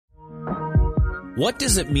What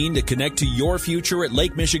does it mean to connect to your future at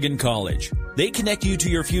Lake Michigan College? They connect you to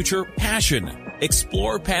your future passion.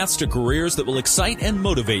 Explore paths to careers that will excite and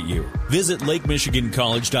motivate you. Visit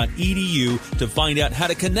lakemichigancollege.edu to find out how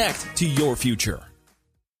to connect to your future.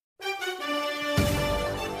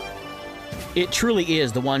 It truly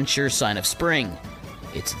is the one sure sign of spring.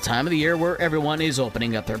 It's the time of the year where everyone is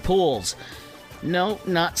opening up their pools. No,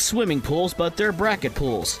 not swimming pools, but their bracket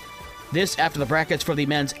pools. This after the brackets for the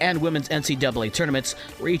men's and women's NCAA tournaments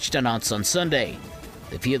were each announced on Sunday.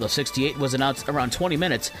 The field of 68 was announced around 20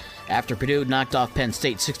 minutes after Purdue knocked off Penn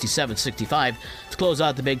State 67-65 to close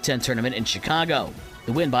out the Big Ten tournament in Chicago.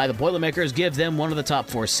 The win by the Boilermakers gives them one of the top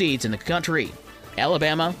 4 seeds in the country.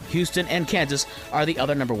 Alabama, Houston, and Kansas are the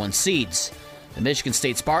other number 1 seeds. The Michigan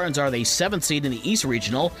State Spartans are the 7th seed in the East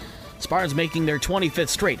Regional. Spartans making their 25th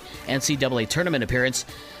straight NCAA tournament appearance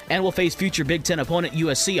and will face future Big Ten opponent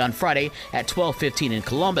USC on Friday at 12:15 in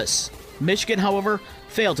Columbus. Michigan, however,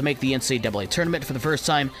 failed to make the NCAA tournament for the first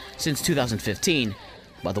time since 2015,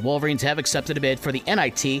 but the Wolverines have accepted a bid for the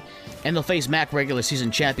NIT, and they'll face MAC regular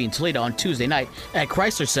season champion Toledo on Tuesday night at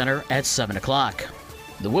Chrysler Center at 7 o'clock.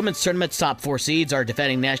 The women's tournament's top 4 seeds are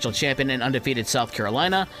defending national champion and undefeated South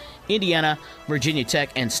Carolina, Indiana, Virginia Tech,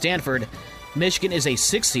 and Stanford. Michigan is a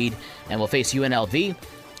 6th seed and will face UNLV.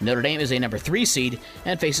 Notre Dame is a number 3 seed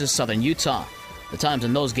and faces Southern Utah. The times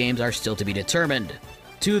in those games are still to be determined.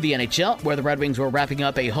 To the NHL, where the Red Wings were wrapping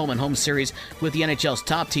up a home-and-home series with the NHL's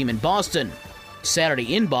top team in Boston.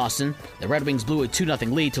 Saturday in Boston, the Red Wings blew a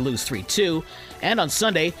 2-0 lead to lose 3-2, and on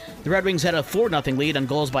Sunday, the Red Wings had a 4-0 lead on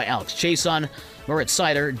goals by Alex Chiasson, Moritz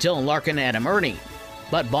Seider, Dylan Larkin, and Adam Erne.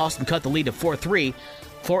 But Boston cut the lead to 4-3,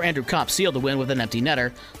 for Andrew Kopp sealed the win with an empty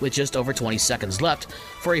netter with just over 20 seconds left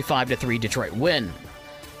for a 5-3 Detroit win.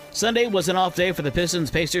 Sunday was an off day for the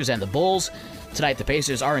Pistons, Pacers, and the Bulls. Tonight, the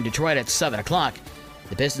Pacers are in Detroit at 7 o'clock.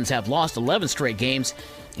 The Pistons have lost 11 straight games,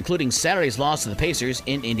 including Saturday's loss to the Pacers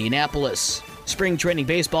in Indianapolis. Spring training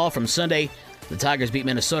baseball from Sunday, the Tigers beat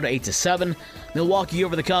Minnesota 8-7, Milwaukee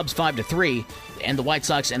over the Cubs 5-3, and the White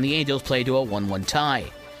Sox and the Angels played to a 1-1 tie.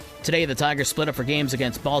 Today, the Tigers split up for games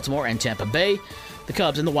against Baltimore and Tampa Bay. The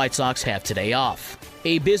Cubs and the White Sox have today off.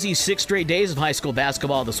 A busy 6 straight days of high school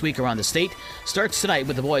basketball this week around the state starts tonight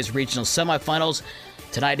with the boys' regional semifinals.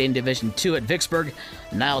 Tonight in Division II at Vicksburg,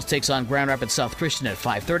 Niles takes on Grand Rapids South Christian at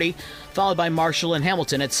 5:30, followed by Marshall and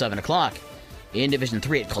Hamilton at 7 o'clock. In Division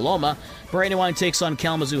III at Coloma, Brandywine takes on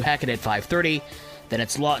Kalamazoo Hackett at 5:30. Then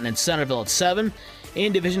it's Lawton and Centerville at 7.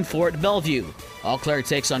 In Division IV at Bellevue, Eau Claire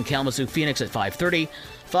takes on Kalamazoo Phoenix at 5:30,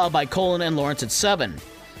 followed by Colon and Lawrence at 7.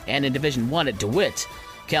 And in Division I at DeWitt,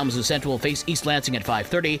 Kalamazoo Central will face East Lansing at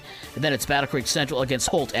 5:30, and then it's Battle Creek Central against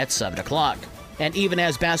Holt at 7 o'clock. And even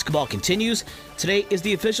as basketball continues, today is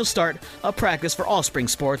the official start of practice for all spring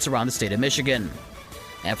sports around the state of Michigan.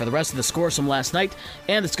 And for the rest of the scores from last night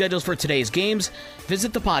and the schedules for today's games,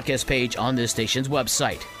 visit the podcast page on this station's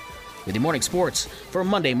website. With your morning sports for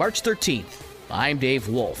Monday, March 13th, I'm Dave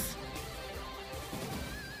Wolf.